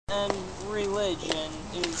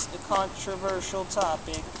is a controversial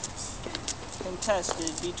topic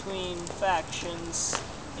contested between factions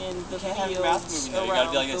in the fields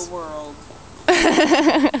around the world.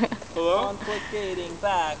 Hello? Conflict dating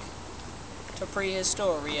back to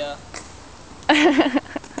prehistoria. I'm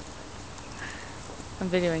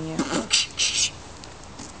videoing you.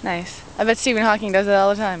 Nice. I bet Stephen Hawking does that all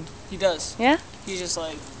the time. He does. Yeah? He's just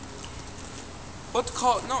like... What to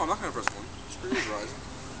call? No, I'm not gonna press one. Screw you, Verizon.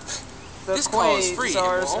 The This call is free and will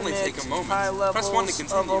quasars only emit take a moment. high Press 1 to levels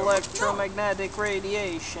continue. of electromagnetic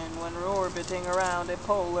radiation when orbiting around a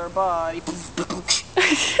polar body.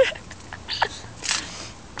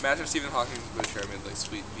 Imagine if Stephen Hawking was a British chair made like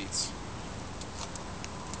sweet beats.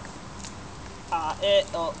 My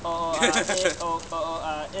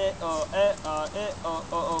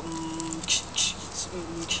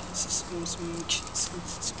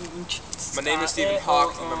name is Stephen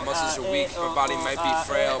Hawking, my muscles are weak, my body might be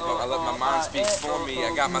frail, but I let my mind speak for me.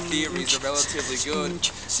 I got my theories are relatively good.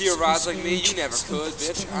 See a rise like me, you never could,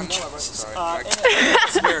 bitch. I know I wrote. Sorry. I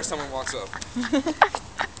swear someone walks up.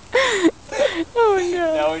 Oh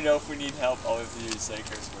no. Now we know if we need help, all we have to do is say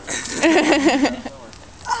curse words.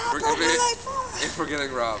 If we're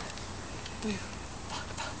getting robbed.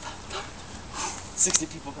 60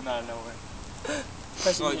 people come out of nowhere.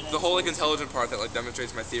 Like, the whole intelligent part that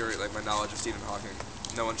demonstrates my theory, my knowledge of Stephen Hawking.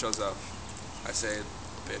 No one shows up. I say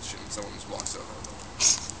bitch and someone just walks up.